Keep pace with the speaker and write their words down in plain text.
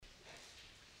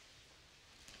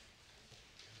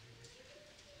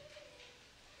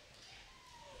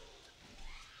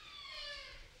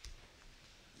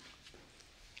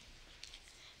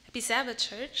Happy Sabbath,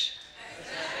 church.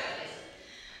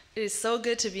 It is so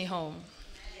good to be home.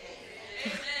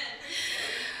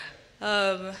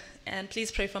 And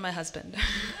please pray for my husband.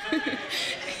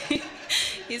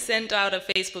 He sent out a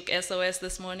Facebook SOS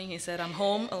this morning. He said, I'm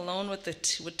home alone with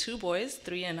two boys,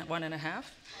 3 and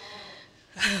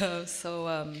 1.5.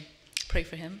 So pray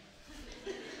for him.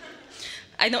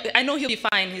 I know he'll be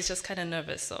fine. He's just kind of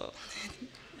nervous, so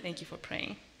thank you for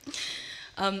praying.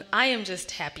 I am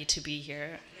just happy to be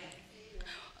here.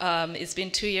 It's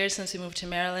been 2 years since we moved to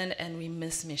Maryland, and we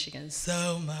miss Michigan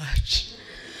so much,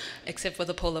 except for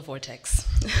the polar vortex.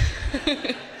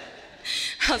 I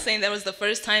was saying that was the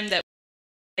first time that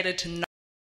we decided to not.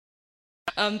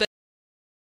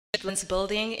 The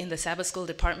building in the Sabbath School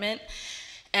department,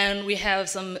 and we have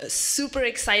some super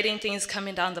exciting things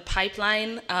coming down the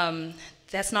pipeline.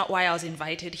 That's not why I was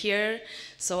invited here,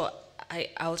 so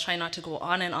I'll try not to go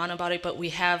on and on about it, but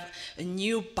we have a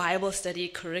new Bible study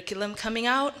curriculum coming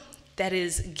out that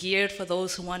is geared for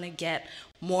those who want to get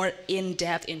more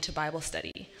in-depth into Bible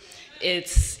study. It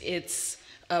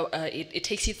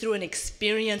takes you through an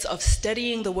experience of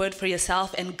studying the Word for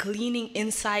yourself and gleaning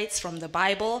insights from the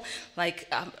Bible.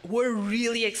 We're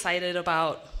really excited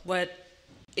about what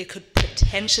it could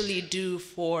potentially do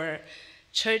for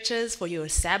churches, for your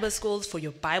Sabbath schools, for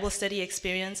your Bible study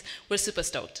experience. We're super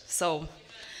stoked. So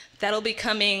that'll be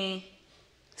coming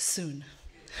soon.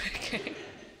 Okay.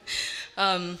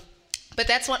 But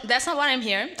that's not why I'm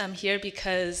here. I'm here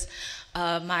because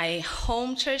my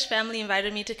home church family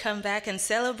invited me to come back and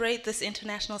celebrate this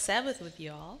International Sabbath with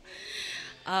you all.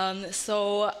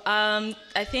 So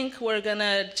I think we're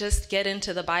gonna just get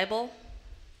into the Bible.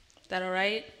 Is that all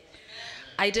right?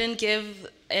 I didn't give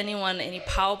anyone any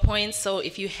PowerPoints, so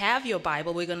if you have your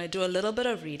Bible, we're going to do a little bit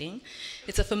of reading.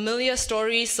 It's a familiar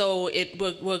story, so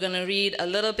we're going to read a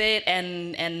little bit,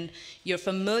 and you're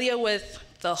familiar with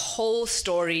the whole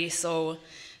story, so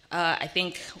I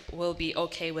think we'll be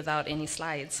okay without any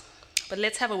slides. But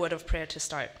let's have a word of prayer to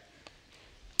start.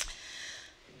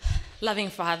 Loving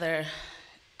Father,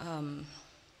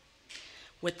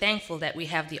 we're thankful that we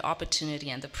have the opportunity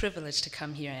and the privilege to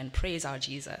come here and praise our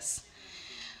Jesus.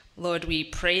 Lord, we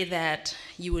pray that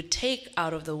you would take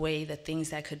out of the way the things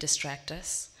that could distract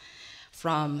us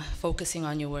from focusing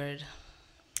on your word.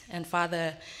 And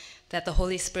Father, that the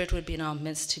Holy Spirit would be in our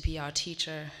midst to be our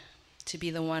teacher, to be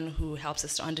the one who helps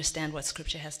us to understand what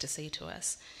Scripture has to say to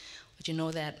us. Would you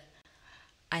know that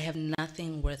I have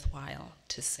nothing worthwhile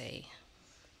to say,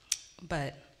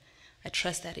 but I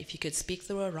trust that if you could speak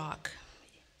through a rock,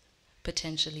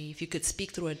 potentially, if you could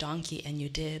speak through a donkey, and you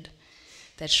did,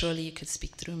 that surely you could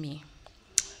speak through me.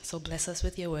 So bless us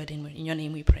with your word. In your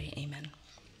name we pray, amen.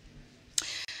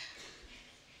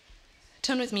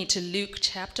 Turn with me to Luke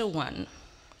chapter 1.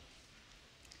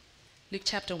 Luke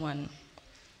chapter 1.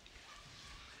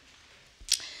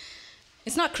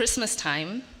 It's not Christmas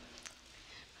time,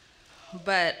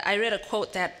 but I read a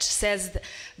quote that says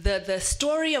the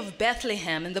story of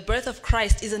Bethlehem and the birth of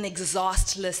Christ is an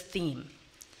exhaustless theme.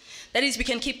 That is, we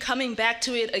can keep coming back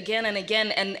to it again and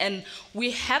again, and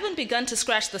we haven't begun to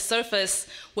scratch the surface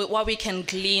with what we can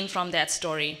glean from that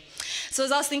story. So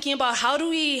as I was thinking about how do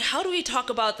we talk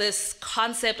about this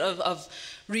concept of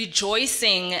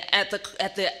rejoicing at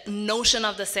the notion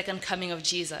of the second coming of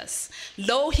Jesus.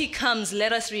 Lo, he comes,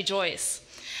 let us rejoice.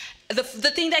 The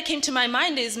thing that came to my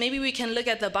mind is maybe we can look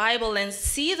at the Bible and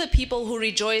see the people who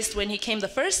rejoiced when he came the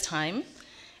first time.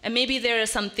 And maybe there are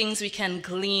some things we can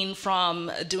glean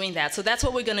from doing that. So that's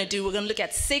what we're going to do. We're going to look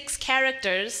at 6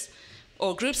 characters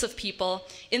or groups of people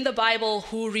in the Bible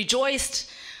who rejoiced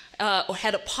or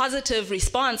had a positive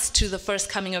response to the first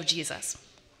coming of Jesus.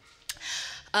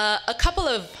 A couple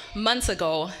of months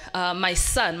ago,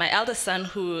 my eldest son,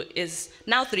 who is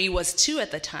now 3, was 2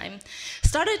 at the time,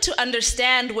 started to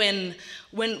understand when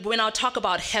I'll talk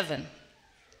about heaven.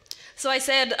 So I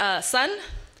said, son,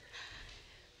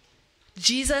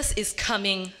 Jesus is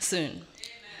coming soon. Amen.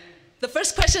 The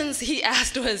first questions he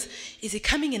asked was, is he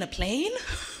coming in a plane?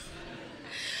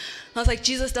 I was like,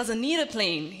 Jesus doesn't need a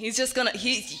plane. He's just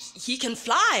he can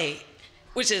fly,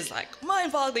 which is like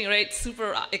mind-boggling, right?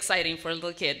 Super exciting for a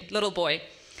little boy.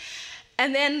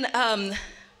 And then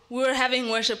we were having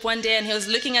worship one day, and he was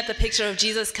looking at the picture of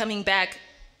Jesus coming back.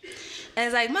 And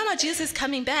he's like, Mama, Jesus is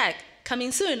coming back,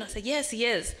 coming soon. I was like, yes, he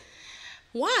is.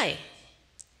 Why?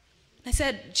 I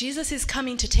said, Jesus is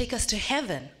coming to take us to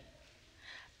heaven.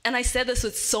 And I said this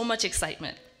with so much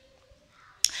excitement.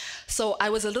 So I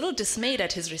was a little dismayed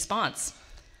at his response.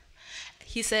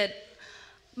 He said,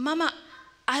 Mama,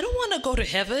 I don't want to go to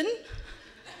heaven.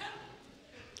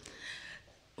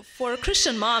 for a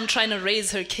Christian mom trying to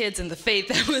raise her kids in the faith,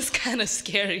 that was kind of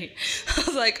scary. I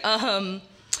was like,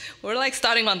 we're like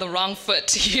starting on the wrong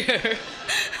foot here.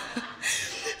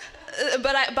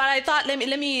 But I thought, let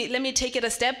me take it a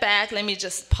step back. Let me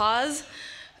just pause.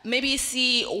 Maybe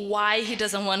see why he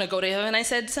doesn't want to go to heaven. I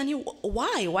said, Sonny,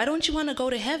 why? Why don't you want to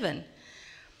go to heaven?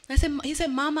 He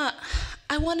said, Mama,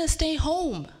 I want to stay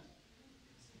home.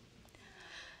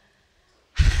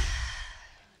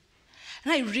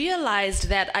 And I realized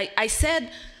that I said,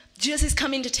 Jesus is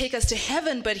coming to take us to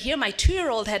heaven, but here my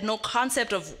 2-year-old had no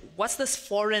concept of what's this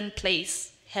foreign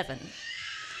place, heaven.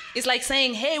 It's like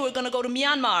saying, hey, we're going to go to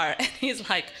Myanmar. And he's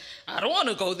like, I don't want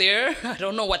to go there. I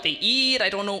don't know what they eat. I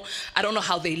don't know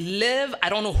how they live. I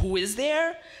don't know who is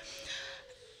there.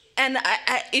 And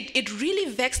it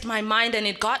really vexed my mind, and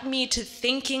it got me to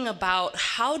thinking about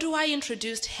how do I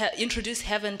introduce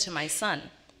heaven to my son.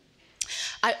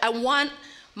 I want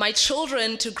my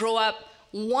children to grow up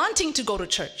wanting to go to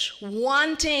church,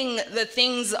 wanting the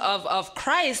things of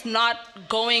Christ, not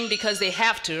going because they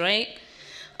have to, right?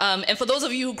 And for those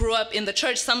of you who grew up in the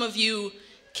church, some of you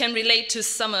can relate to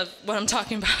some of what I'm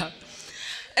talking about.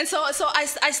 And so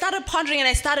I started pondering and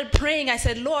I started praying. I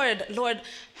said, Lord,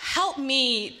 help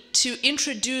me to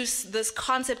introduce this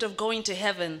concept of going to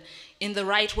heaven in the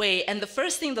right way. And the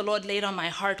first thing the Lord laid on my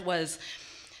heart was,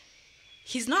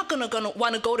 he's not gonna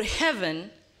want to go to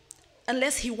heaven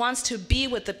unless he wants to be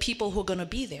with the people who are going to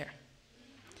be there.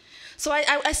 So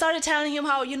I started telling him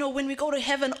how, when we go to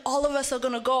heaven, all of us are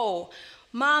going to go.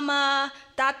 Mama,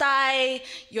 Tatai,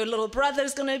 your little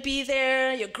brother's going to be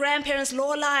there, your grandparents,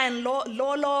 Lola and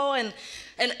Lolo, and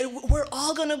we're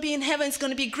all going to be in heaven. It's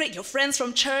going to be great. Your friends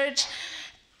from church.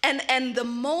 And the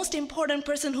most important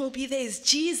person who will be there is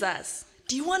Jesus.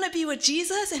 Do you want to be with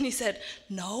Jesus? And he said,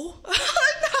 no. No.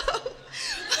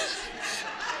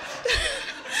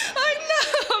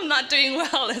 I'm not doing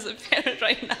well as a parent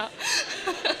right now.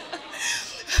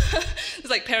 It's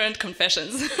like parent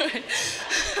confessions. Right?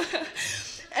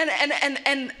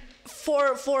 And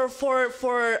for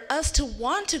us to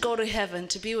want to go to heaven,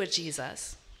 to be with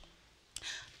Jesus,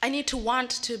 I need to want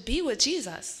to be with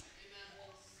Jesus.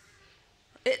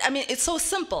 It's so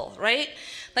simple, right?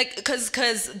 Like,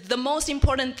 because the most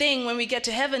important thing when we get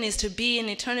to heaven is to be in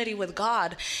eternity with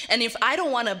God. And if I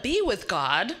don't want to be with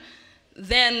God,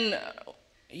 then,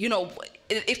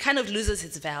 it kind of loses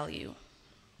its value.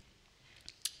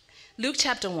 Luke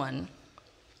chapter 1.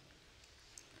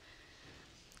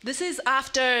 This is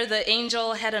after the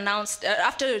angel had announced,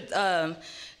 after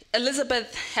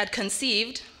Elizabeth had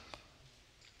conceived.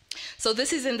 So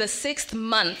this is in the 6th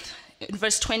month, in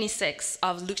verse 26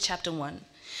 of Luke chapter 1.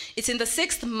 It's in the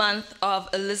 6th month of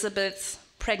Elizabeth's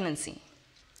pregnancy.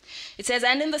 It says,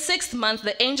 and in the 6th month,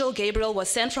 the angel Gabriel was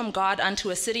sent from God unto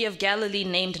a city of Galilee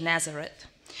named Nazareth,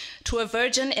 to a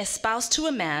virgin espoused to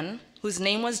a man whose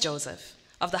name was Joseph,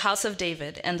 of the house of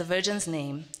David, and the virgin's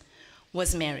name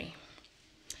was Mary.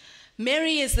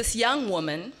 Mary is this young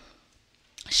woman.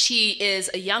 She is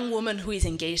a young woman who is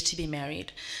engaged to be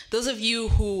married. Those of you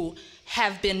who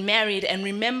have been married and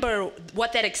remember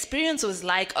what that experience was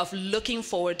like of looking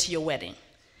forward to your wedding.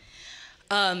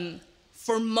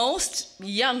 For most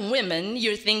young women,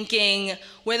 you're thinking,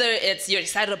 whether it's you're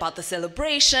excited about the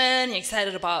celebration, you're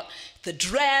excited about the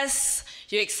dress,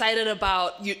 you're excited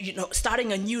about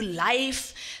starting a new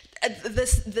life,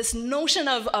 this notion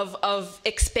of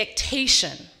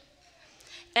expectation.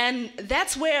 And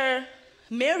that's where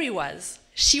Mary was.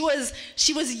 She was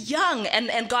young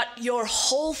and got your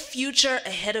whole future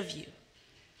ahead of you.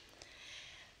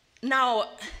 Now,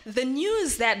 the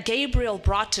news that Gabriel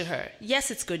brought to her,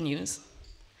 yes, it's good news.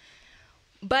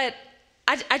 But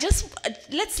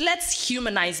let's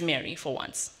humanize Mary for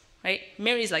once, right?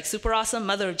 Mary's like super awesome,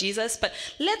 mother of Jesus, but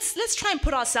let's try and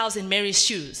put ourselves in Mary's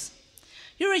shoes.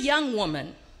 You're a young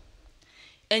woman,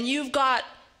 and you've got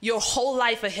your whole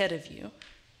life ahead of you.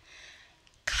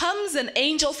 Comes an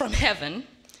angel from heaven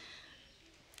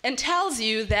and tells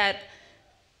you that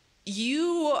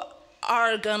you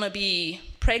are gonna be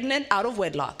pregnant out of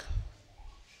wedlock.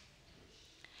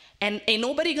 And ain't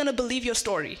nobody gonna believe your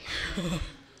story.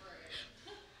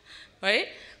 Right?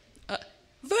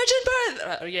 Virgin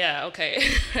birth. Yeah, okay.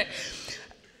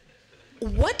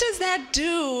 What does that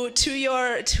do to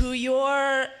your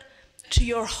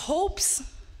hopes,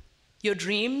 your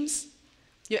dreams,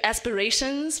 your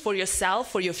aspirations for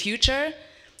yourself, for your future,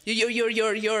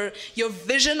 your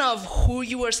vision of who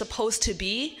you were supposed to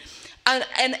be?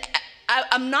 And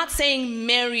I'm not saying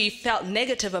Mary felt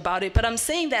negative about it, but I'm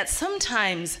saying that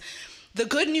sometimes the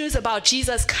good news about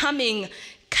Jesus coming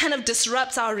kind of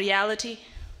disrupts our reality.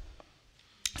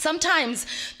 Sometimes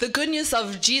the good news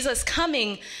of Jesus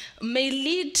coming may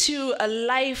lead to a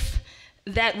life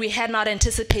that we had not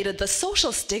anticipated, the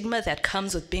social stigma that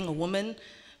comes with being a woman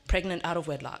pregnant out of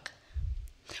wedlock.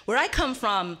 Where I come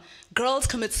from, girls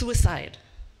commit suicide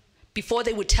before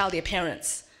they would tell their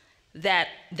parents that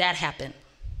that happened.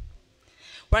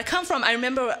 Where I come from, I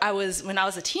remember when I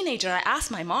was a teenager, I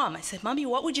asked my mom, I said, "Mommy,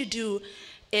 what would you do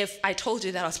if I told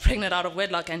you that I was pregnant out of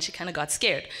wedlock?" And she kind of got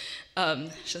scared.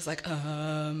 She was like,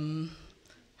 kind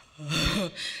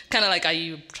of like, "Are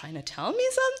you trying to tell me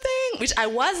something?" Which I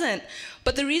wasn't.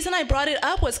 But the reason I brought it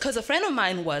up was because a friend of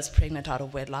mine was pregnant out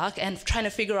of wedlock and trying to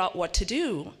figure out what to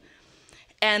do.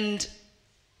 And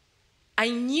I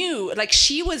knew, like,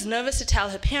 she was nervous to tell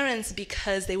her parents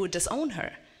because they would disown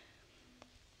her.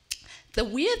 The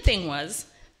weird thing was,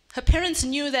 her parents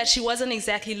knew that she wasn't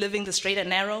exactly living the straight and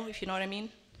narrow, if you know what I mean.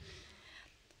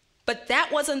 But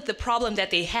that wasn't the problem that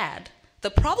they had.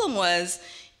 The problem was,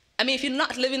 I mean, if you're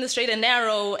not living the straight and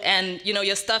narrow and, you know,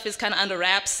 your stuff is kind of under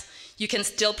wraps, you can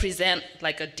still present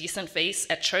like a decent face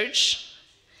at church.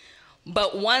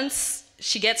 But once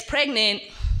she gets pregnant,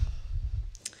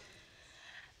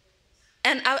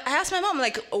 and I asked my mom,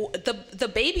 like, oh, the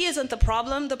baby isn't the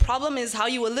problem is how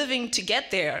you were living to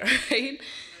get there, right?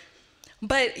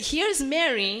 But here's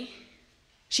Mary,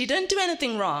 she didn't do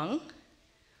anything wrong,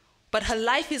 but her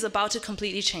life is about to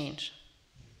completely change.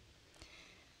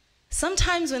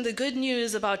 Sometimes when the good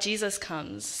news about Jesus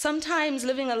comes, sometimes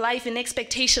living a life in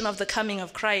expectation of the coming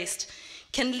of Christ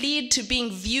can lead to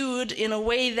being viewed in a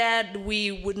way that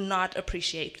we would not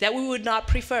appreciate, that we would not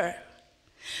prefer.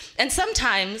 And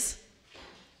sometimes,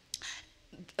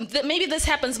 maybe this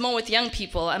happens more with young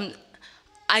people.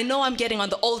 I know I'm getting on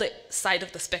the older side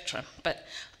of the spectrum, but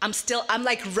I'm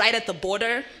like right at the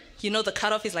border. You know, the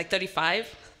cutoff is like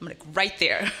 35. I'm like right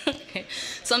there. Okay?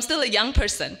 So I'm still a young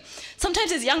person.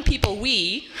 Sometimes as young people,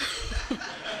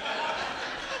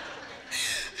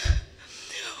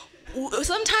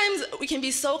 sometimes we can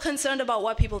be so concerned about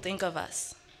what people think of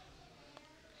us.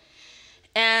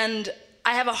 And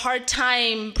I have a hard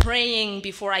time praying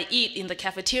before I eat in the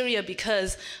cafeteria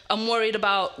because I'm worried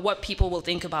about what people will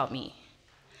think about me.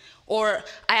 Or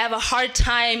I have a hard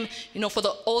time, you know, for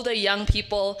the older young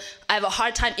people, I have a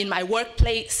hard time in my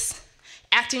workplace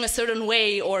acting a certain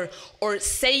way or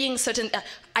saying certain,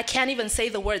 I can't even say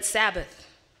the word Sabbath,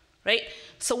 right?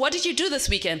 So what did you do this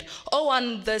weekend? Oh,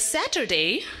 on the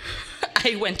Saturday,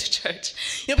 I went to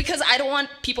church. You know, because I don't want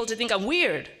people to think I'm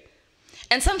weird.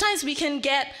 And sometimes we can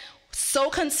get so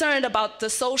concerned about the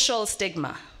social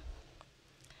stigma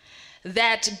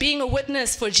that being a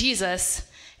witness for Jesus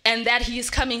and that he is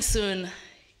coming soon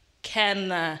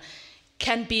can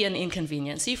be an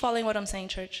inconvenience. Are you following what I'm saying,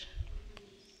 church?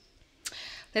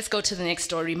 Let's go to the next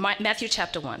story, Matthew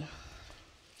chapter 1.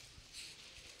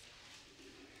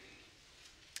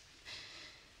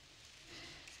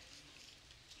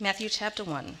 Matthew chapter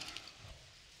 1.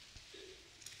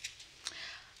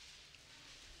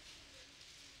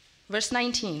 Verse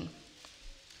 19.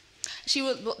 She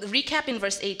will recap in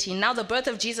verse 18. Now the birth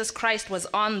of Jesus Christ was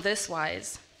on this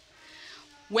wise.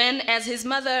 When, as his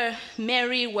mother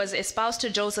Mary was espoused to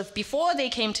Joseph, before they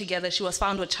came together, she was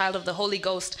found with child of the Holy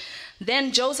Ghost.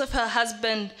 Then Joseph, her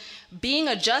husband, being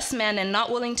a just man and not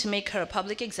willing to make her a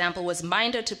public example, was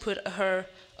minded to put her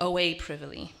away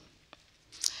privily.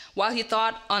 While he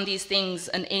thought on these things,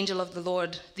 the angel of the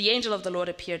Lord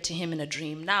appeared to him in a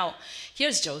dream. Now,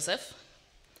 here's Joseph.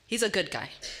 He's a good guy.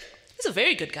 He's a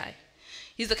very good guy.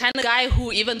 He's the kind of guy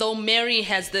who, even though Mary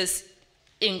has this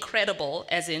incredible,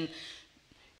 as in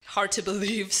hard to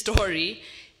believe story,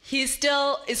 he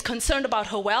still is concerned about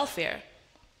her welfare.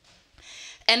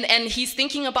 And he's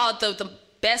thinking about the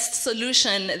best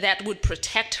solution that would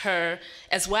protect her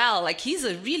as well. Like, he's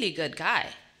a really good guy.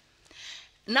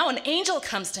 Now an angel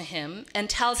comes to him and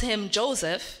tells him,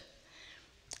 Joseph,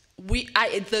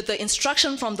 the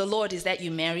instruction from the Lord is that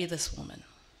you marry this woman.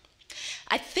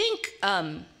 I think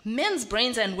men's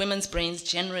brains and women's brains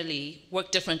generally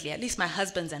work differently. At least my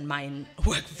husband's and mine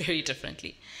work very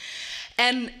differently.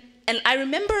 And I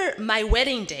remember my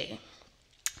wedding day.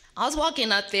 I was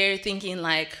walking out there thinking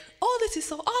like, oh, this is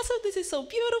so awesome. This is so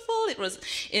beautiful. It was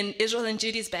in Israel and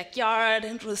Judy's backyard.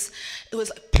 And it was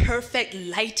perfect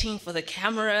lighting for the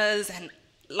cameras. And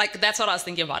like, that's what I was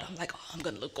thinking about. I'm like, oh, I'm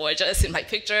going to look gorgeous in my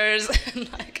pictures.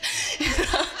 And like, you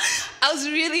know,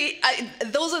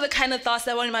 those are the kind of thoughts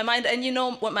that were in my mind. And you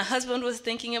know what my husband was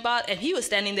thinking about? And he was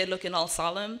standing there looking all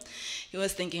solemn. He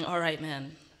was thinking, all right,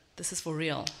 man, this is for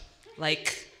real.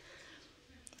 Like,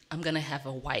 I'm going to have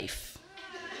a wife.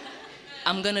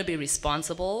 I'm going to be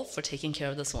responsible for taking care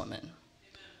of this woman.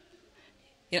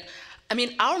 You know, I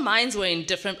mean, our minds were in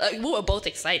different, we were both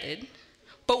excited,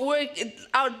 but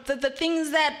the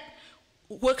things that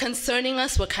were concerning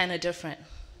us were kind of different.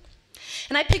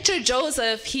 And I picture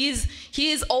Joseph, he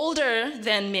is older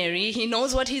than Mary. He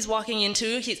knows what he's walking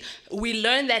into. We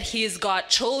learn that he's got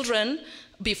children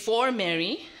before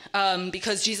Mary,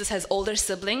 because Jesus has older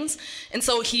siblings. And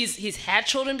so he's had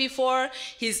children before.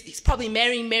 He's probably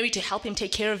marrying Mary to help him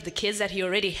take care of the kids that he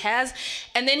already has.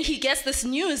 And then he gets this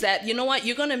news that, you know what,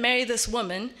 you're going to marry this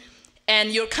woman,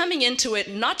 and you're coming into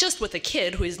it not just with a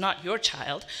kid who is not your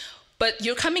child, but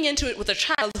you're coming into it with a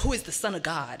child who is the Son of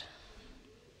God.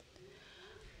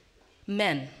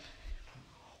 Men,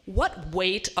 what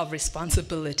weight of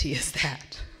responsibility is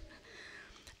that?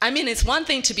 I mean, it's one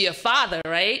thing to be a father,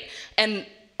 right? And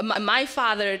my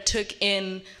father took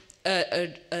in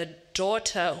a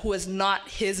daughter who was not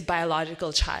his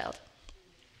biological child.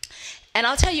 And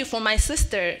I'll tell you, for my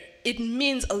sister, it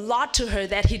means a lot to her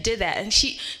that he did that. And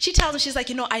she tells me, she's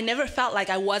like, I never felt like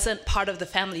I wasn't part of the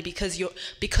family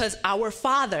because our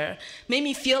father made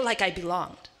me feel like I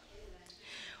belonged.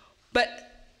 But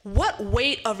what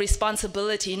weight of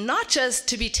responsibility, not just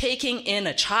to be taking in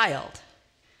a child,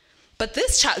 but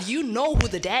this child, you know who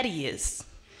the daddy is.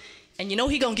 And you know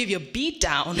he's going to give you a beat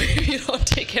down if you don't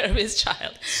take care of his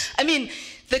child. I mean,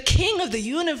 the king of the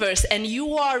universe, and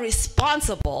you are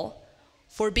responsible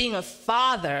for being a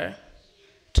father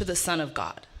to the Son of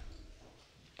God.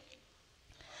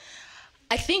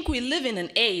 I think we live in an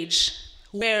age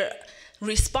where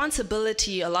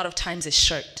responsibility a lot of times is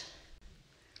shirked.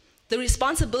 The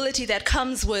responsibility that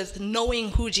comes with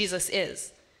knowing who Jesus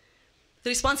is. The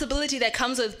responsibility that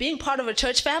comes with being part of a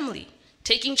church family,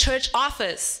 taking church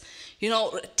office,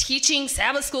 teaching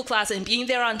Sabbath school class and being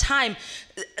there on time.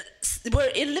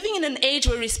 We're living in an age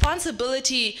where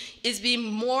responsibility is being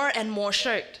more and more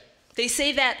shirked. They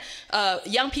say that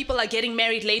young people are getting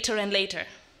married later and later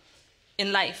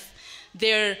in life.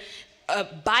 They're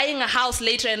buying a house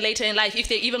later and later in life, if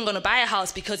they're even going to buy a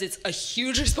house, because it's a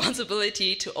huge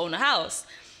responsibility to own a house.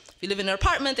 If you live in an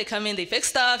apartment, they come in, they fix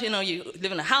stuff. You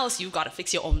live in a house, you've got to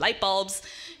fix your own light bulbs.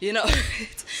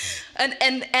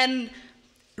 And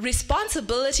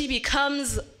responsibility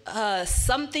becomes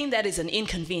something that is an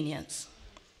inconvenience.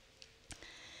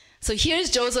 So here's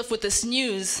Joseph with this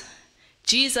news.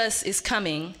 Jesus is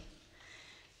coming.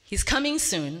 He's coming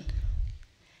soon.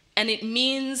 And it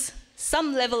means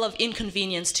some level of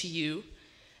inconvenience to you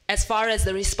as far as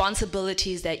the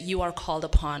responsibilities that you are called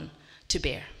upon to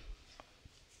bear.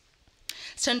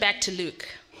 Let's turn back to Luke.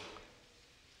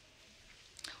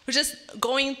 We're just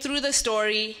going through the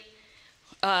story,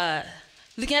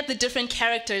 looking at the different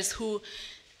characters who,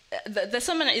 the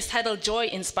sermon is titled Joy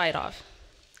in Spite of.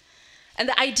 And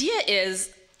the idea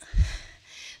is,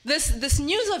 this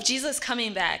news of Jesus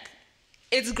coming back,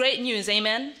 it's great news,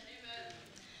 amen?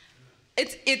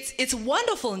 It's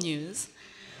wonderful news,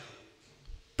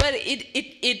 but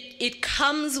it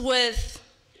comes with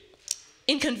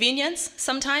inconvenience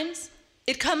sometimes.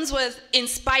 It comes with in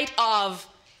spite of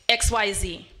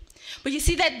XYZ. But you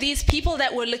see that these people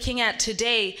that we're looking at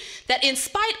today, that in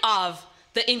spite of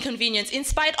the inconvenience, in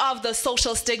spite of the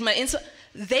social stigma,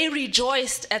 they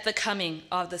rejoiced at the coming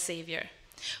of the Savior.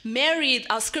 Mary,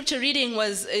 our scripture reading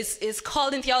is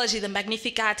called in theology the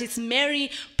Magnificat. It's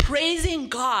Mary praising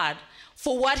God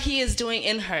for what he is doing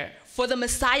in her, for the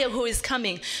Messiah who is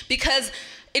coming, because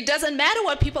it doesn't matter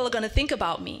what people are going to think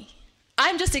about me.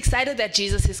 I'm just excited that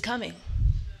Jesus is coming.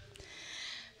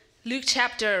 Luke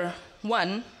chapter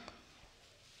 1,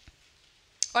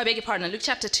 Luke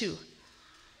chapter 2.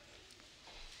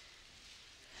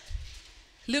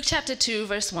 Luke chapter 2,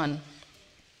 verse 1.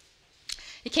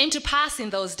 It came to pass in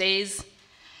those days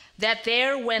that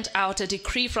there went out a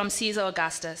decree from Caesar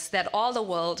Augustus that all the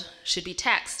world should be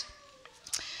taxed.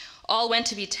 All went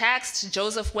to be taxed.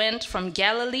 Joseph went from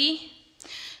Galilee.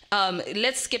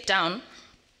 Let's skip down.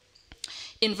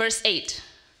 In verse 8,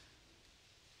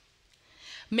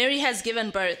 Mary has given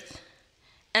birth,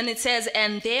 and it says,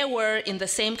 and there were in the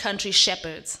same country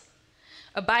shepherds,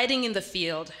 abiding in the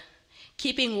field,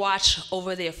 keeping watch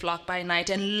over their flock by night.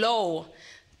 And lo,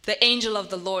 the angel of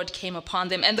the Lord came upon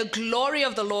them, and the glory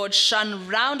of the Lord shone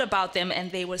round about them,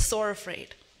 and they were sore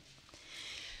afraid.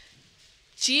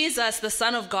 Jesus, the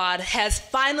Son of God, has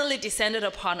finally descended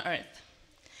upon earth.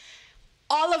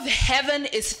 All of heaven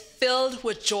is filled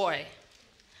with joy.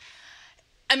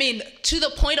 I mean, to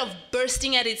the point of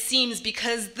bursting at its seams,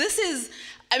 because this is,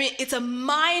 it's a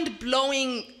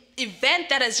mind-blowing event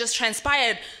that has just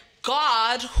transpired.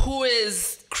 God, who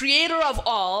is creator of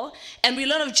all, and we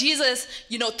learn of Jesus,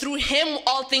 through him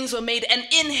all things were made, and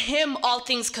in him all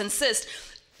things consist.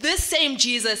 this same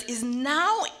Jesus is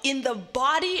now in the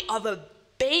body of a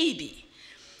baby.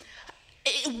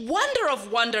 A wonder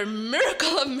of wonder,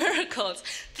 miracle of miracles.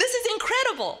 This is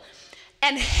incredible.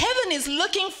 And heaven is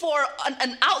looking for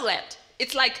an outlet.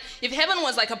 It's like if heaven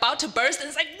was like about to burst, and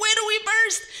it's like, where do we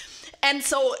burst? And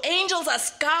so angels are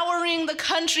scouring the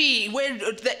country, where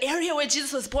the area where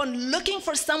Jesus was born, looking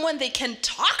for someone they can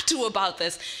talk to about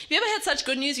this. Have you ever had such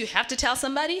good news you have to tell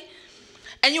somebody?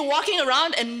 And you're walking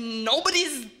around and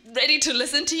nobody's ready to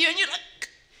listen to you, and you're like,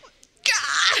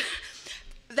 God.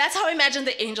 That's how I imagine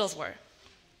the angels were.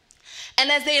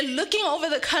 And as they're looking over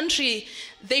the country,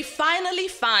 they finally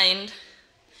find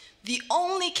the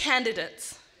only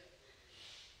candidates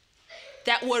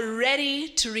that were ready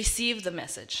to receive the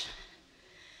message.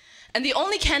 And the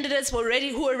only candidates who were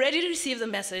ready to receive the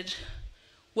message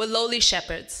were lowly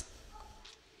shepherds,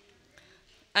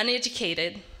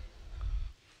 uneducated,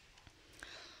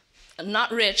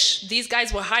 not rich. These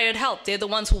guys were hired help. They're the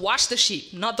ones who watch the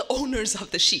sheep, not the owners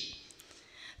of the sheep.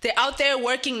 They're out there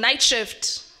working night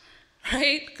shift,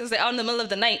 right? Because they're out in the middle of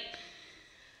the night,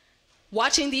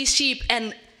 watching these sheep.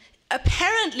 And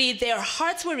apparently their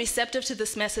hearts were receptive to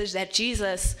this message that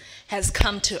Jesus has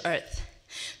come to earth.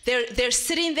 They're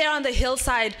sitting there on the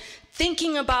hillside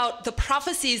thinking about the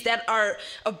prophecies that are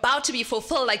about to be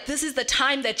fulfilled. Like, this is the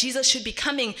time that Jesus should be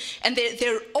coming. And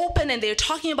they're open and they're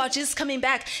talking about Jesus coming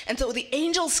back. And so the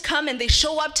angels come and they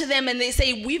show up to them and they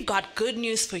say, we've got good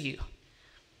news for you.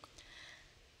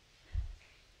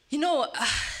 You know,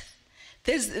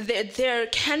 there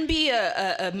can be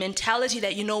a mentality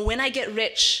that, you know, when I get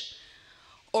rich,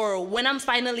 or when I'm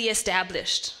finally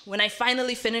established, when I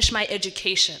finally finish my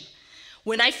education,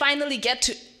 when I finally get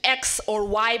to X or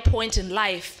Y point in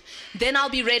life, then I'll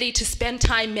be ready to spend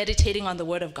time meditating on the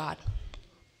Word of God.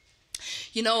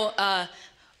 You know, a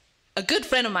good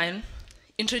friend of mine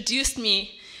introduced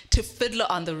me to Fiddler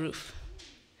on the Roof.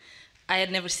 I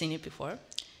had never seen it before,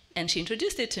 and she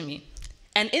introduced it to me.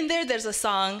 And in there's a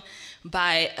song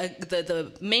by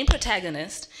the main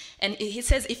protagonist, and he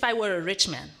says, if I were a rich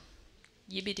man.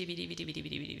 Okay.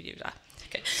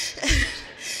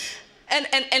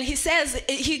 And he says,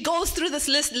 he goes through this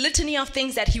litany of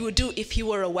things that he would do if he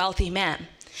were a wealthy man.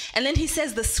 And then he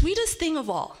says, the sweetest thing of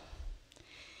all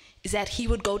is that he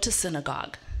would go to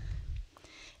synagogue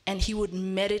and he would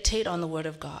meditate on the Word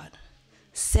of God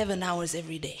 7 hours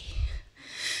every day.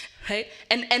 Right?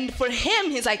 And for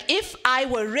him, he's like, if I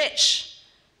were rich,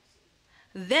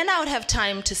 then I would have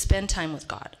time to spend time with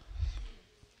God.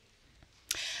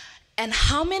 And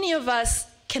how many of us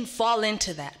can fall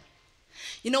into that?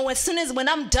 You know, when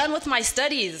I'm done with my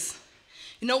studies,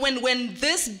 you know, when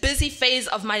this busy phase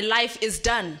of my life is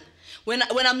done, when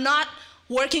I'm not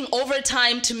working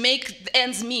overtime to make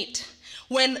ends meet,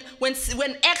 when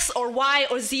X or Y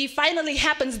or Z finally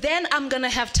happens, then I'm going to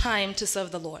have time to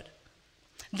serve the Lord.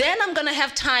 Then I'm going to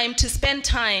have time to spend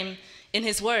time in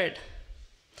His Word.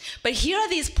 But here are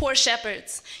these poor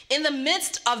shepherds in the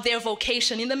midst of their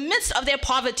vocation, in the midst of their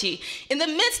poverty, in the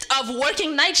midst of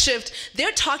working night shift,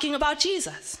 they're talking about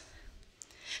Jesus.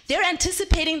 They're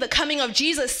anticipating the coming of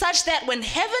Jesus such that when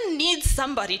heaven needs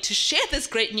somebody to share this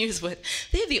great news with,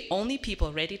 they're the only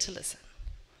people ready to listen.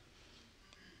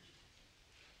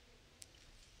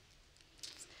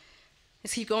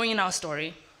 Let's keep going in our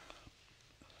story.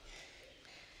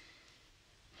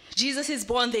 Jesus is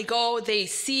born, they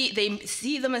see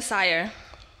the Messiah.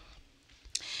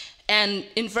 And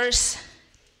in verse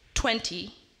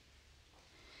 20,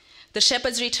 the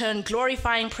shepherds returned,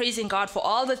 glorifying, praising God for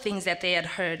all the things that they had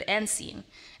heard and seen,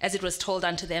 as it was told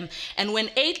unto them. And when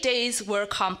 8 days were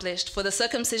accomplished for the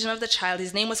circumcision of the child,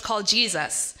 his name was called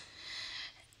Jesus.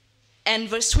 And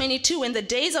verse 22, when the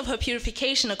days of her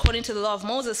purification according to the law of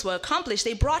Moses were accomplished,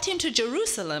 they brought him to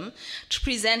Jerusalem to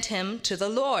present him to the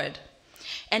Lord.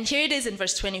 And here it is in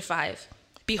verse 25.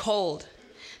 Behold,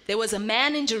 there was a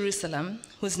man in Jerusalem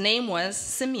whose name was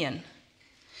Simeon.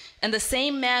 And the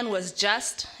same man was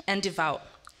just and devout,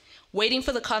 waiting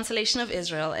for the consolation of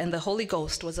Israel, and the Holy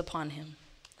Ghost was upon him.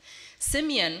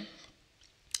 Simeon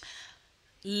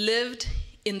lived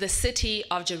in the city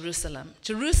of Jerusalem.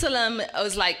 Jerusalem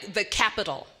was like the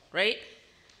capital, right?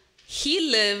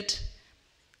 He lived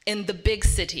in the big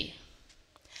city.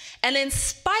 And in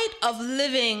spite of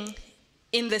living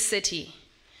in the city,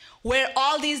 where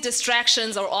all these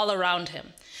distractions are all around him,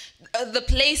 the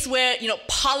place where, you know,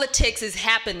 politics is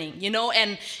happening, you know,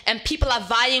 and people are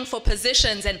vying for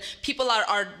positions, and people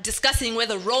are discussing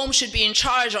whether Rome should be in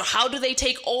charge or how do they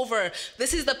take over.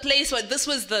 This is the place where this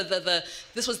was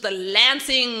the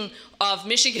Lansing of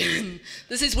Michigan.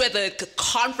 This is where the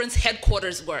conference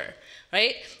headquarters were,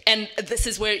 right? And this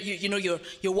is where you're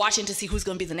watching to see who's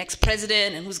going to be the next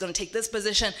president and who's going to take this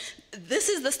position. This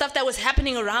is the stuff that was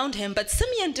happening around him, but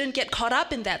Simeon didn't get caught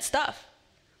up in that stuff.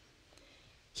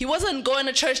 He wasn't going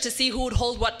to church to see who would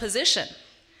hold what position,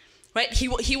 right?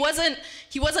 He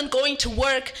wasn't going to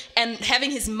work and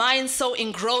having his mind so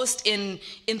engrossed in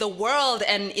the world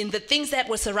and in the things that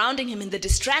were surrounding him, in the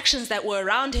distractions that were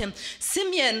around him.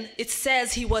 Simeon, it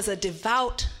says he was a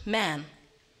devout man.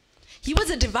 He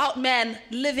was a devout man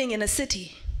living in a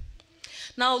city.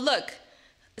 Now look,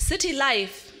 city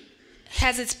life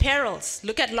has its perils.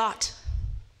 Look at Lot.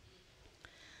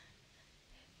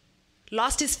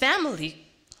 Lost his family,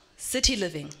 city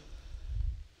living.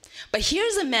 But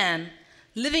here's a man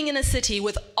living in a city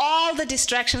with all the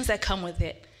distractions that come with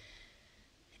it,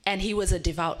 and he was a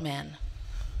devout man.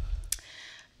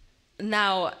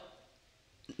 Now,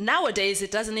 nowadays,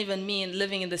 it doesn't even mean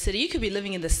living in the city. You could be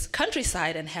living in this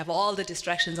countryside and have all the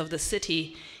distractions of the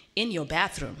city in your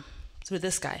bathroom. It's with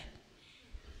this guy.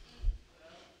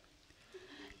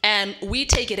 And we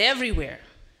take it everywhere.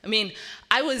 I mean,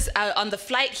 I was on the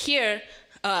flight here,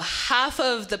 half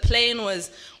of the plane was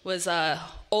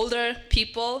older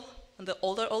people on the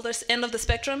older end of the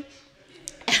spectrum.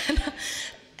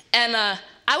 And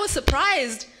I was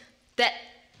surprised that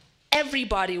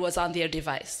everybody was on their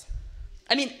device.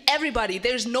 I mean, everybody.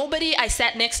 There's nobody I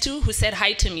sat next to who said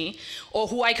hi to me or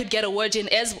who I could get a word in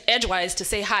edgewise to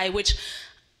say hi, which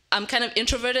I'm kind of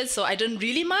introverted, so I didn't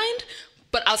really mind.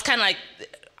 But I was kind of like,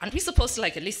 aren't we supposed to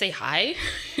at least say hi?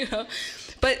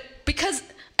 But because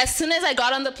as soon as I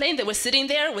got on the plane, they were sitting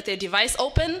there with their device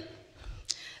open,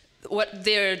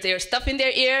 their stuff in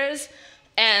their ears,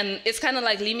 and it's kind of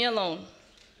like, leave me alone,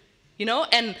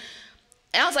 And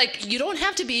I was like, you don't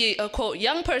have to be a, quote,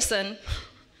 young person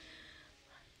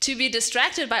to be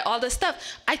distracted by all this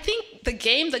stuff. I think the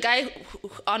guy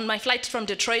on my flight from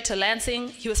Detroit to Lansing,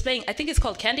 he was playing, I think it's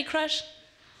called Candy Crush.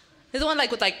 It's the one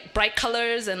with bright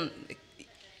colors and,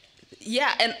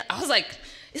 yeah, and I was like,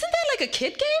 isn't that like a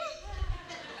kid game?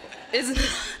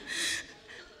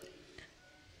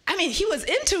 I mean, he was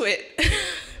into it.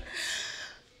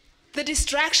 The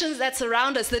distractions that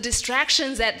surround us, the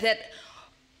distractions that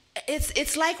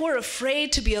it's like we're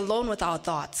afraid to be alone with our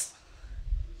thoughts.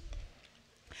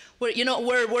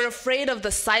 We're afraid of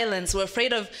the silence. We're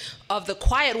afraid of the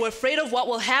quiet. We're afraid of what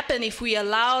will happen if we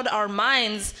allowed our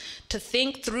minds to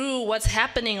think through what's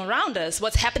happening around us,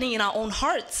 what's happening in our own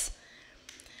hearts.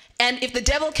 And if the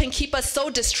devil can keep us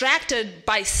so distracted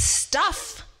by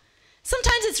stuff,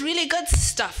 sometimes it's really good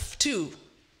stuff too.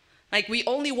 Like we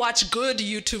only watch good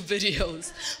YouTube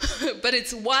videos, but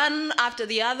it's one after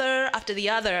the other after the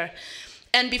other.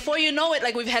 And before you know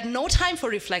it, we've had no time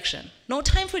for reflection, no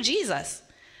time for Jesus.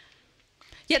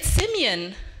 Yet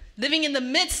Simeon, living in the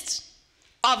midst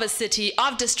of a city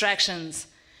of distractions,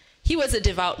 he was a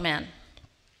devout man.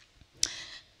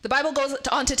 The Bible goes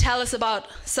on to tell us about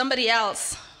somebody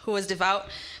else who was devout,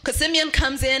 because Simeon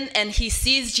comes in and he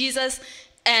sees Jesus,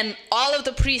 and all of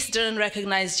the priests didn't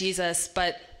recognize Jesus,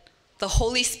 but the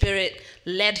Holy Spirit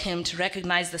led him to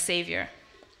recognize the Savior.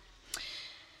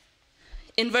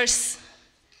 In verse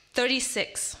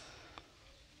 36,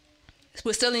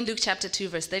 we're still in Luke chapter 2,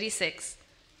 verse 36.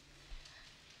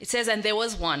 It says, and there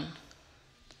was one,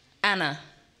 Anna,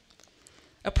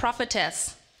 a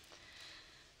prophetess,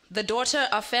 the daughter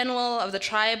of Phanuel of the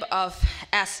tribe of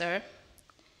Aser.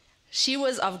 She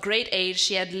was of great age.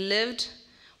 She had lived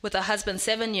with her husband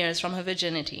 7 years from her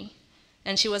virginity.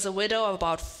 And she was a widow of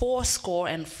about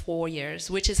 84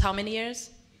 years, which is how many years?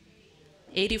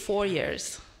 84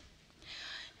 years.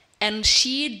 And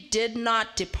she did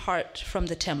not depart from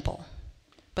the temple,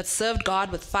 but served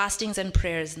God with fastings and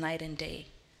prayers night and day.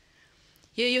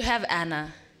 Here you have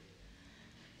Anna.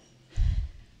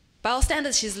 By all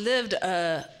standards, she's lived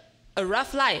a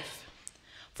rough life.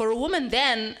 For a woman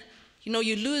then,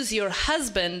 you lose your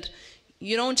husband,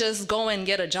 you don't just go and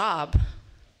get a job.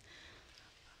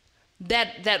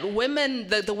 That women,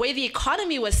 the way the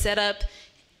economy was set up,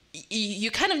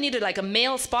 you kind of needed a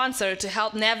male sponsor to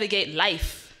help navigate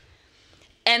life.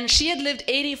 And she had lived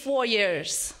 84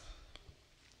 years.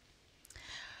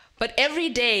 But every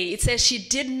day, it says she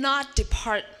did not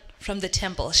depart from the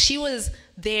temple. She was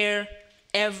there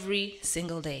every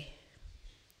single day.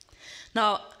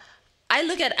 Now, I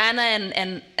look at Anna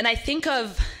and I think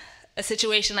of a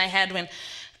situation I had when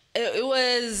it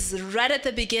was right at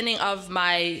the beginning of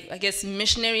my,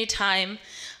 missionary time.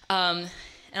 And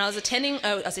I was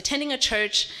attending a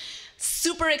church,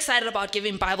 super excited about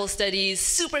giving Bible studies,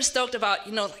 super stoked about,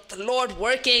 the Lord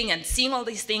working and seeing all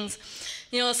these things.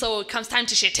 So it comes time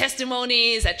to share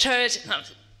testimonies at church, and I'm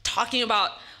talking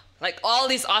about Like all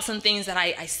these awesome things that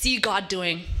I see God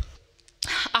doing.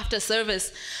 After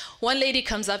service, one lady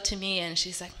comes up to me and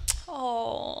she's like,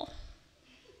 "Oh,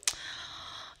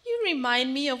 you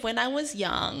remind me of when I was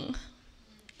young."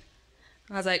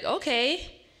 I was like,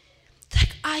 "Okay." It's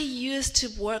like, "I used to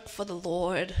work for the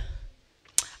Lord.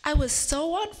 I was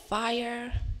so on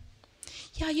fire.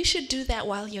 Yeah, you should do that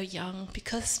while you're young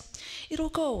because it'll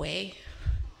go away."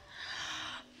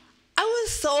 I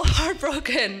was so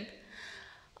heartbroken.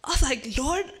 I was like,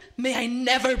 "Lord, may I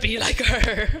never be like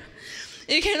her."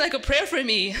 It became like a prayer for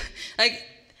me. Like,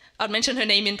 I'd mention her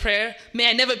name in prayer. May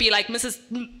I never be like Mrs.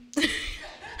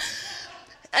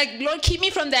 Like, Lord, keep me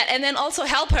from that, and then also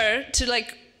help her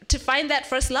to find that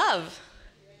first love.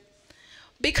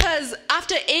 Because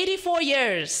after 84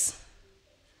 years,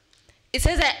 it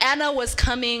says that Anna was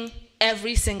coming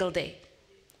every single day.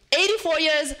 84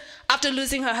 years after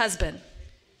losing her husband,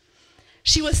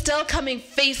 she was still coming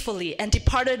faithfully and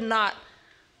departed not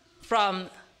from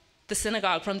the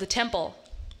synagogue, from the temple.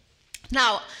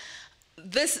 Now,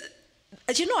 this,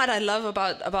 you know what I love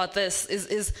about this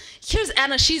is here's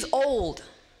Anna, she's old.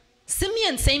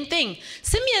 Simeon, same thing.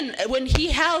 Simeon,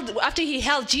 after he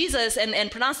held Jesus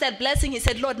and pronounced that blessing, he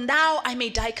said, "Lord, now I may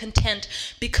die content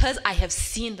because I have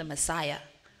seen the Messiah."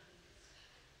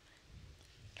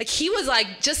 Like he was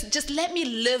like, just let me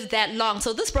live that long.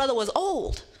 So this brother was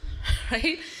old,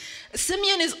 right?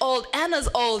 Simeon is old, Anna's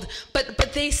old,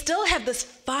 but they still have this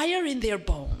fire in their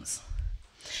bones.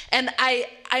 And I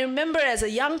remember as a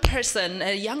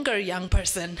younger young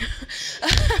person,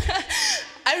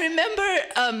 I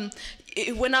remember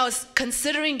when I was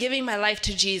considering giving my life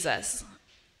to Jesus.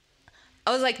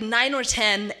 I was like 9 or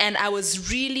 10, and I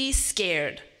was really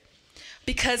scared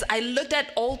because I looked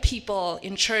at old people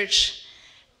in church,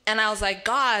 and I was like,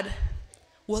 "God,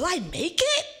 will I make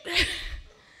it?"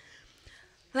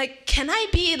 Like, can I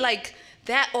be like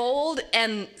that old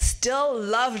and still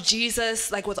love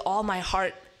Jesus like with all my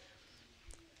heart?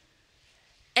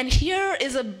 And here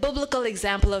is a biblical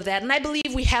example of that. And I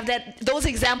believe we have those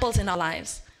examples in our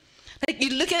lives. Like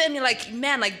you look at them and you're like,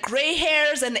 man, like gray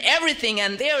hairs and everything,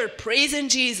 and they're praising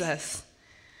Jesus.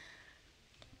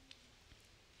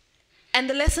 And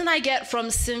the lesson I get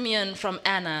from Simeon, from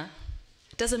Anna,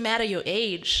 doesn't matter your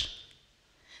age.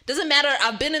 Doesn't matter,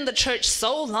 I've been in the church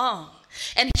so long.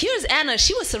 And here's Anna,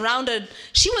 she was surrounded,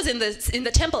 she was in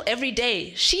the temple every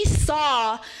day. She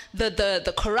saw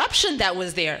the corruption that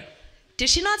was there. Did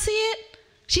she not see it?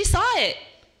 She saw it.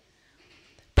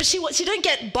 But she didn't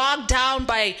get bogged down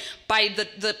by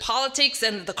the politics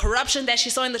and the corruption that she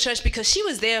saw in the church, because she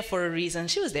was there for a reason.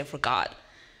 She was there for God.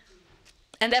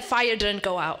 And that fire didn't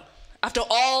go out after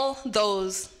all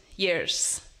those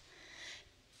years.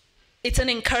 It's an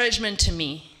encouragement to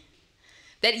me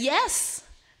that yes,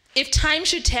 if time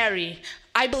should tarry,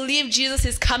 I believe Jesus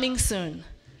is coming soon.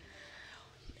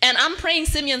 And I'm praying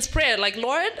Simeon's prayer, like,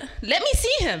 "Lord, let me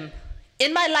see him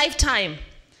in my lifetime.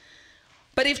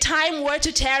 But if time were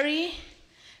to tarry,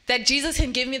 that Jesus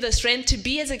can give me the strength to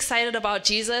be as excited about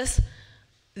Jesus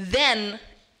then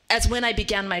as when I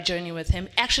began my journey with him,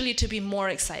 actually to be more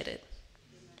excited."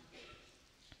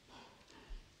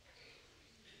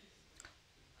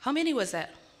 How many was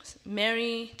that?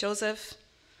 Mary, Joseph,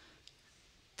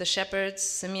 the shepherds,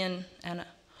 Simeon, Anna.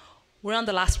 We're on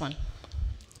the last one.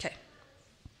 Okay.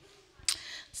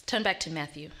 Let's turn back to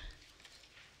Matthew.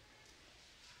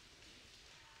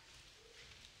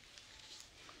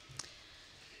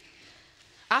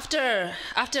 After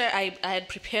I had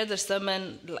prepared the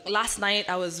sermon, last night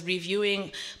I was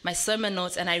reviewing my sermon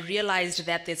notes, and I realized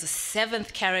that there's a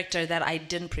 7th character that I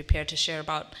didn't prepare to share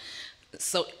about.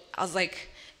 So I was like,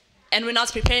 and when I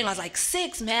was preparing, I was like,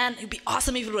 6, man, it'd be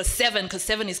awesome if it was 7, because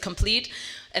 7 is complete.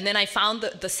 And then I found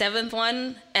the 7th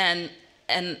one, and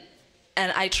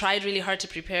I tried really hard to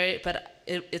prepare it, but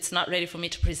it's not ready for me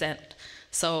to present.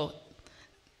 So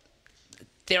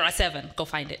there are 7. Go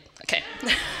find it. Okay.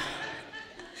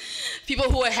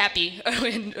 People who are happy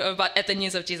at the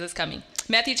news of Jesus coming.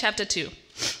 Matthew chapter 2.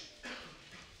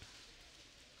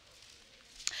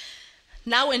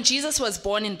 Now when Jesus was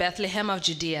born in Bethlehem of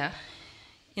Judea,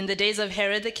 in the days of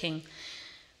Herod the king,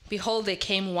 behold, there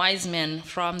came wise men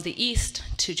from the east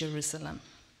to Jerusalem,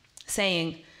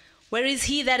 saying, "Where is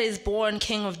he that is born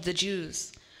King of the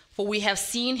Jews? For we have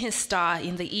seen his star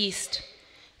in the east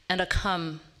and are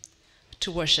come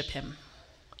to worship him."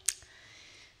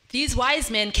 These wise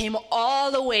men came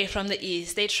all the way from the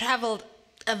east. They traveled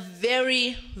a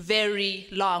very, very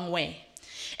long way.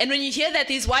 And when you hear that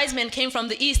these wise men came from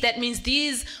the east, that means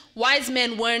these wise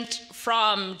men weren't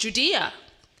from Judea.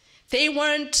 They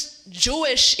weren't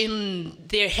Jewish in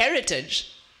their heritage.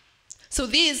 So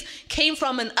these came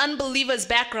from an unbeliever's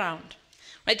background,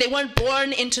 right? They weren't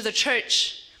born into the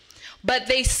church. But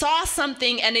they saw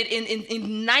something and it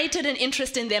ignited an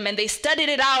interest in them, and they studied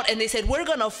it out and they said, we're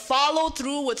going to follow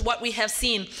through with what we have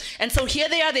seen. And so here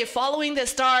they are, they're following the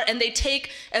star, and they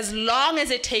take as long as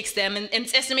it takes them. And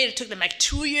it's estimated it took them like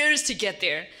 2 years to get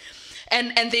there.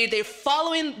 And they're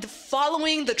following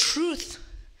the truth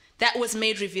that was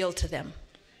made revealed to them.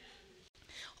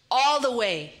 All the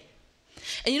way.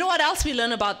 And you know what else we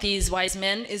learn about these wise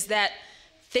men is that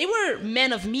they were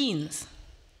men of means.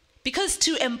 Because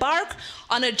to embark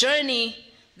on a journey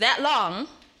that long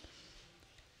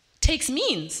takes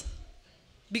means.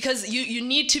 Because you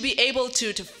need to be able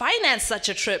to finance such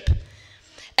a trip.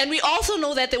 And we also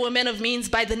know that they were men of means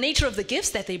by the nature of the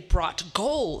gifts that they brought.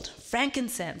 Gold,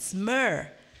 frankincense, myrrh.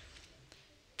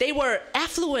 They were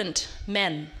affluent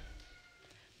men.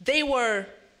 They were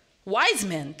wise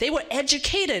men. They were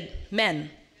educated men.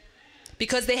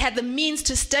 Because they had the means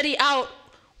to study out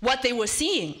what they were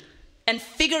seeing and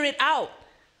figure it out.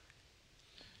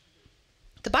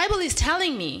 The Bible is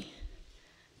telling me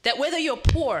that whether you're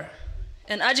poor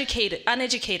and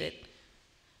uneducated,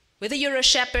 whether you're a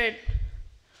shepherd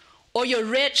or you're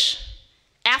rich,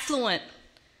 affluent,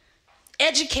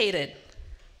 educated,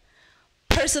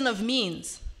 person of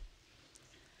means,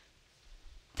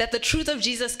 that the truth of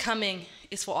Jesus coming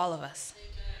is for all of us.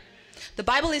 The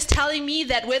Bible is telling me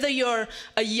that whether you're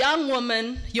a young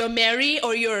woman, you're Mary,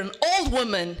 or you're an old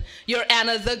woman, you're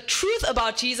Anna, the truth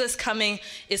about Jesus coming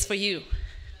is for you.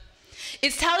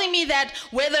 It's telling me that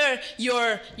whether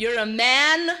you're a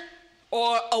man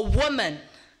or a woman,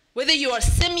 whether you are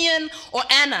Simeon or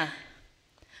Anna,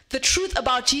 the truth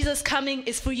about Jesus coming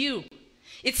is for you.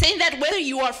 It's saying that whether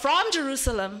you are from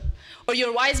Jerusalem or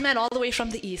you're a wise man all the way from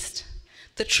the east,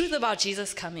 the truth about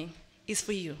Jesus coming is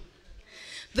for you.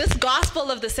 This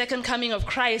gospel of the second coming of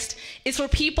Christ is for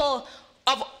people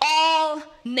of all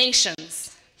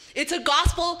nations. It's a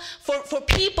gospel for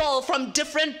people from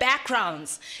different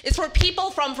backgrounds. It's for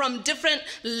people from different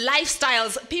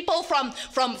lifestyles, people from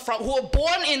who were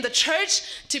born in the church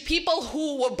to people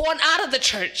who were born out of the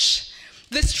church.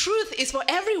 This truth is for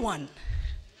everyone.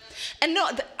 And no,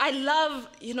 I love,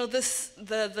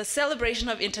 the celebration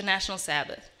of International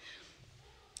Sabbath.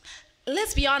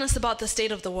 Let's be honest about the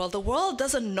state of the world. The world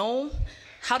doesn't know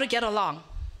how to get along.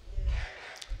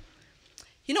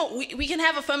 We can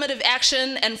have affirmative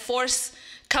action and force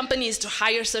companies to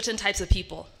hire certain types of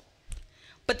people.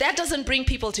 But that doesn't bring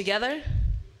people together,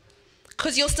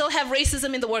 because you'll still have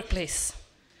racism in the workplace.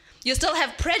 You'll still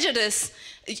have prejudice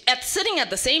sitting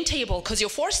at the same table because you're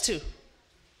forced to.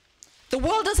 The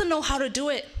world doesn't know how to do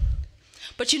it,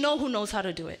 but you know who knows how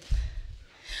to do it?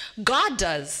 God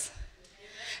does.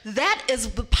 That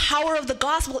is the power of the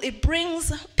gospel. It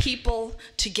brings people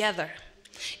together.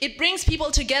 It brings people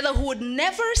together who would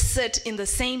never sit in the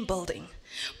same building.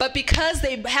 But because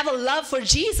they have a love for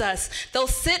Jesus, they'll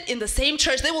sit in the same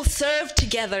church. They will serve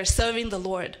together, serving the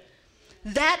Lord.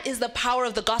 That is the power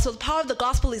of the gospel. The power of the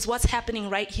gospel is what's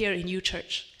happening right here in U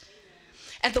Church.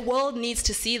 And the world needs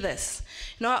to see this.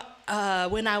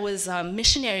 When I was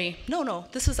missionary,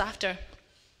 this was after.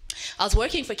 I was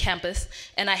working for campus,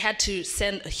 and I had to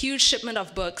send a huge shipment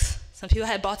of books. Some people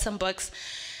had bought some books,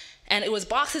 and it was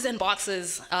boxes and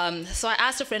boxes. So I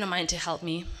asked a friend of mine to help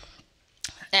me,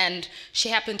 and she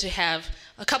happened to have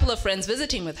a couple of friends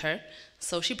visiting with her,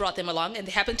 so she brought them along, and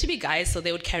they happened to be guys, so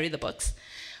they would carry the books.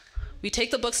 We take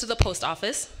the books to the post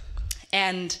office,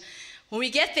 and when we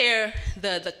get there,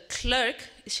 the clerk,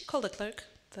 is she called a clerk?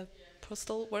 The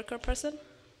postal worker person?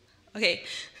 Okay.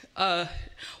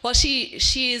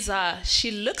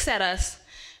 She looks at us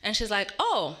and she's like,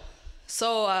 "Oh,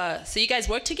 so you guys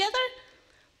work together?"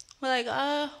 We're like,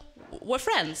 "We're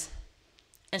friends."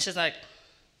 And she's like,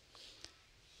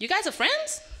 "You guys are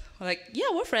friends?" We're like,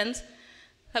 "Yeah, we're friends."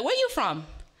 Like, "Where are you from?"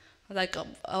 I'm like,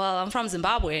 "Well, I'm from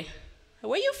Zimbabwe." Like,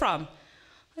 "Where are you from?"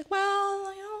 Like,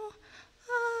 "Well,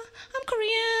 I'm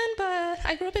Korean, but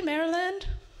I grew up in Maryland."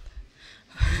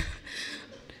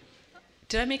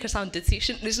 Did I make her sound ditzy?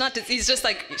 It's not ditzy, it's just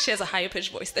like she has a higher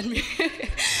pitched voice than me.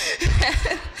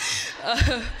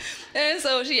 And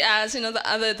so she asked,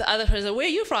 the other person, "Where are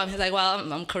you from?" He's like,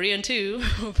 "Well, I'm Korean too.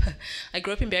 I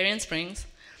grew up in Berrien Springs."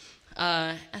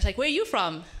 I was like, "Where are you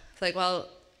from?" He's like, "Well,"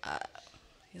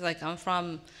 he's like, "I'm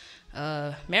from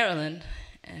Maryland."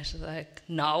 And she's like,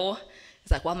 "No."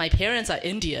 He's like, "Well, my parents are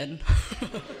Indian."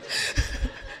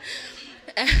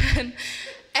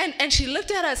 and she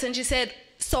looked at us and she said,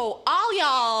 "So all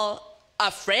y'all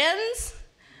are friends?"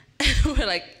 And we're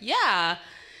like, "Yeah."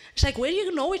 She's like, "Where do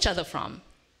you know each other from?"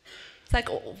 It's like,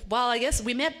 "Well, I guess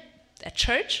we met at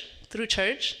church, through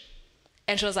church,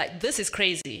 And she was like, this is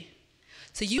crazy.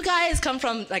 So you guys come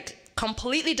from like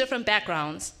completely different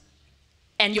backgrounds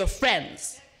and you're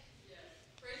friends. Yes.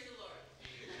 Praise the Lord.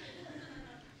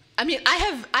 I mean,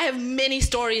 I have many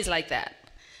stories like that.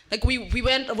 Like we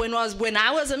went, when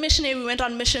I was a missionary, we went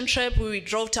on mission trip. We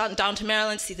drove down to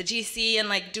Maryland to see the GC and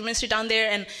like do ministry down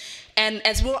there. And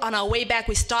as we were on our way back,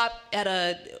 we stopped at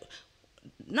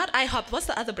not IHOP, what's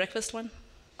the other breakfast one?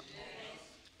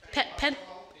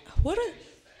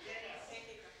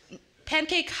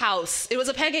 Pancake House. It was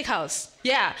a pancake house.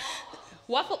 Yeah.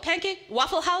 Waffle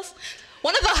House?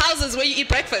 One of the houses where you eat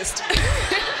breakfast.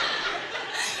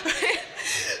 Right?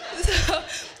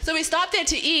 So we stopped there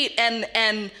to eat,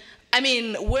 and I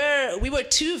mean, we were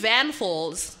 2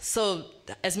 vanfuls, so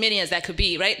as many as that could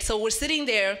be, right? So we're sitting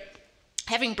there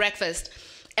having breakfast,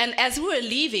 and as we were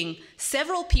leaving,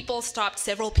 several people stopped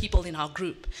several people in our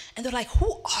group, and they're like,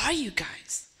 "Who are you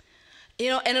guys?"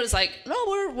 And it was like, "No,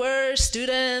 we're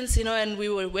students, and we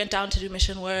went down to do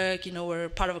mission work. We're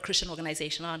part of a Christian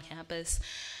organization on campus,"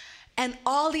 and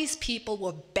all these people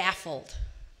were baffled.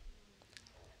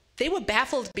 They were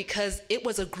baffled because it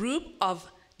was a group of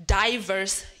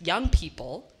diverse young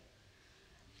people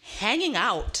hanging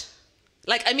out.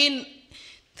 Like, I mean,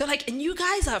 they're like, "And you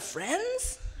guys are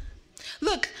friends?"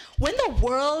 Look, when the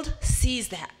world sees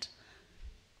that,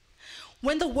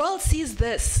 when the world sees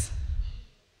this,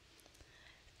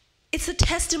 it's a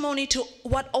testimony to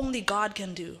what only God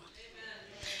can do.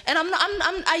 Amen. And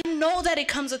I know that it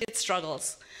comes with its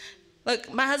struggles.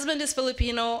 Look, my husband is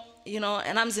Filipino,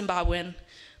 and I'm Zimbabwean.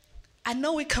 I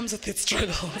know it comes with its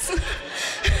struggles.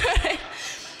 Right?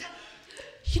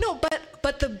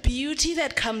 But the beauty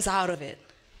that comes out of it,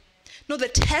 the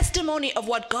testimony of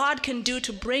what God can do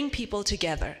to bring people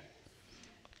together.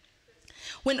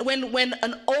 When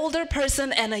an older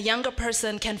person and a younger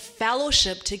person can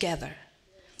fellowship together,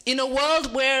 in a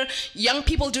world where young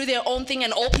people do their own thing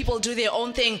and old people do their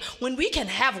own thing, when we can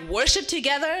have worship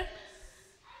together,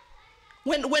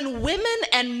 when women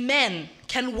and men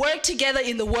can work together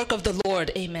in the work of the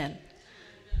Lord, amen.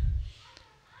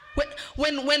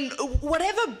 When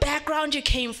whatever background you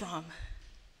came from,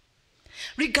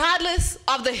 regardless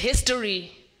of the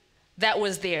history that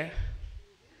was there,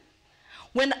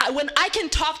 when I can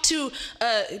talk to,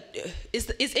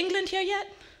 is England here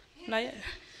yet? Not yet.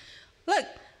 Look,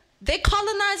 they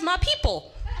colonized my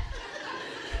people,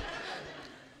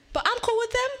 but I'm cool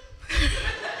with them.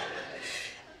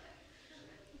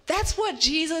 That's what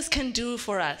Jesus can do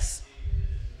for us.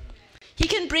 He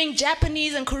can bring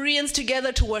Japanese and Koreans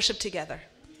together to worship together.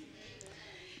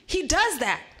 He does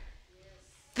that.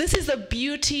 This is the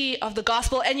beauty of the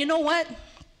gospel. And you know what?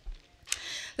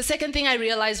 The second thing I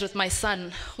realized with my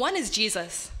son, one is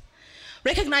Jesus.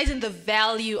 Recognizing the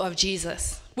value of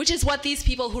Jesus, which is what these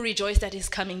people who rejoiced at his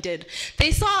coming did.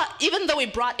 They saw, even though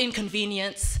it brought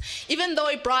inconvenience, even though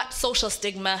it brought social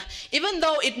stigma, even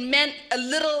though it meant a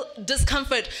little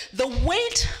discomfort, the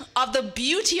weight of the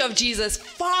beauty of Jesus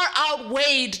far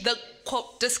outweighed the,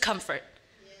 quote, discomfort.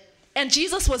 And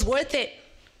Jesus was worth it.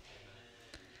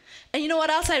 And you know what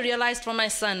else I realized from my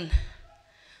son?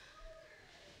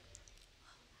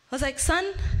 I was like,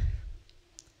 son,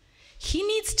 he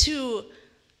needs to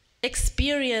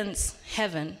experience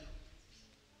heaven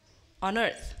on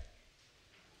earth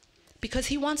because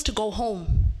he wants to go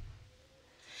home.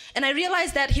 And I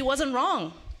realized that he wasn't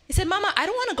wrong. He said, Mama, I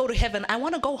don't want to go to heaven. I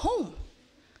want to go home.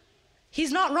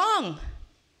 He's not wrong.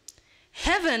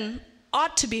 Heaven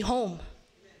ought to be home.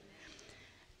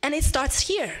 And it starts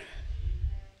here.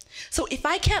 So if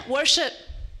I can't worship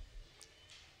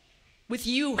with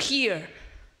you here,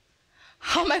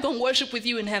 how am I going to worship with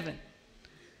you in heaven?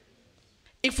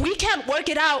 If we can't work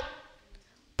it out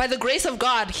by the grace of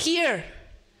God here,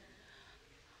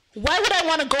 why would I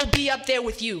want to go be up there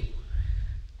with you?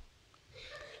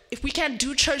 If we can't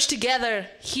do church together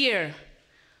here,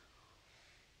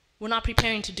 we're not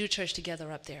preparing to do church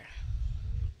together up there.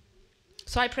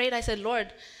 So I prayed, I said,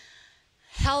 Lord,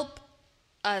 help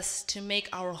us to make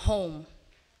our home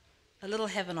a little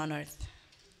heaven on earth.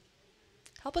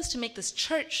 Help us to make this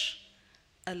church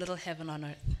a little heaven on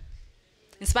earth.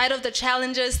 In spite of the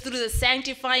challenges, through the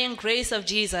sanctifying grace of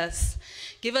Jesus,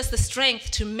 give us the strength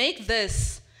to make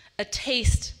this a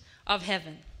taste of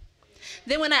heaven.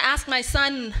 Then when I asked my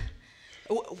son,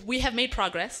 we have made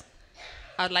progress.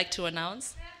 I'd like to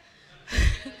announce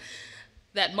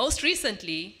that most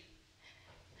recently,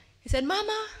 he said,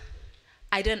 Mama,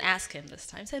 I didn't ask him this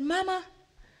time. He said, Mama,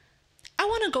 I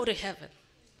want to go to heaven.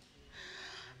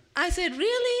 I said,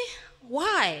 really?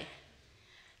 Why?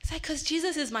 It's like, because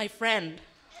Jesus is my friend.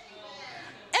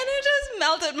 And it just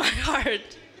melted my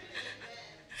heart.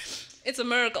 It's a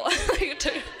miracle.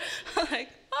 Like,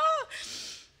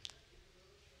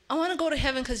 I want to go to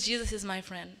heaven because Jesus is my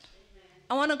friend.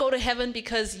 I want to go to heaven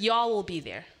because y'all will be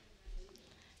there.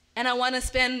 And I want to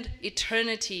spend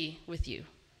eternity with you.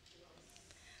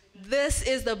 This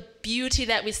is the beauty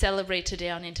that we celebrate today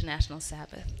on International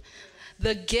Sabbath.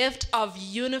 The gift of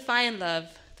unifying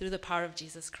love through the power of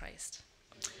Jesus Christ.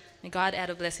 May God add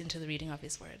a blessing to the reading of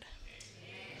his word.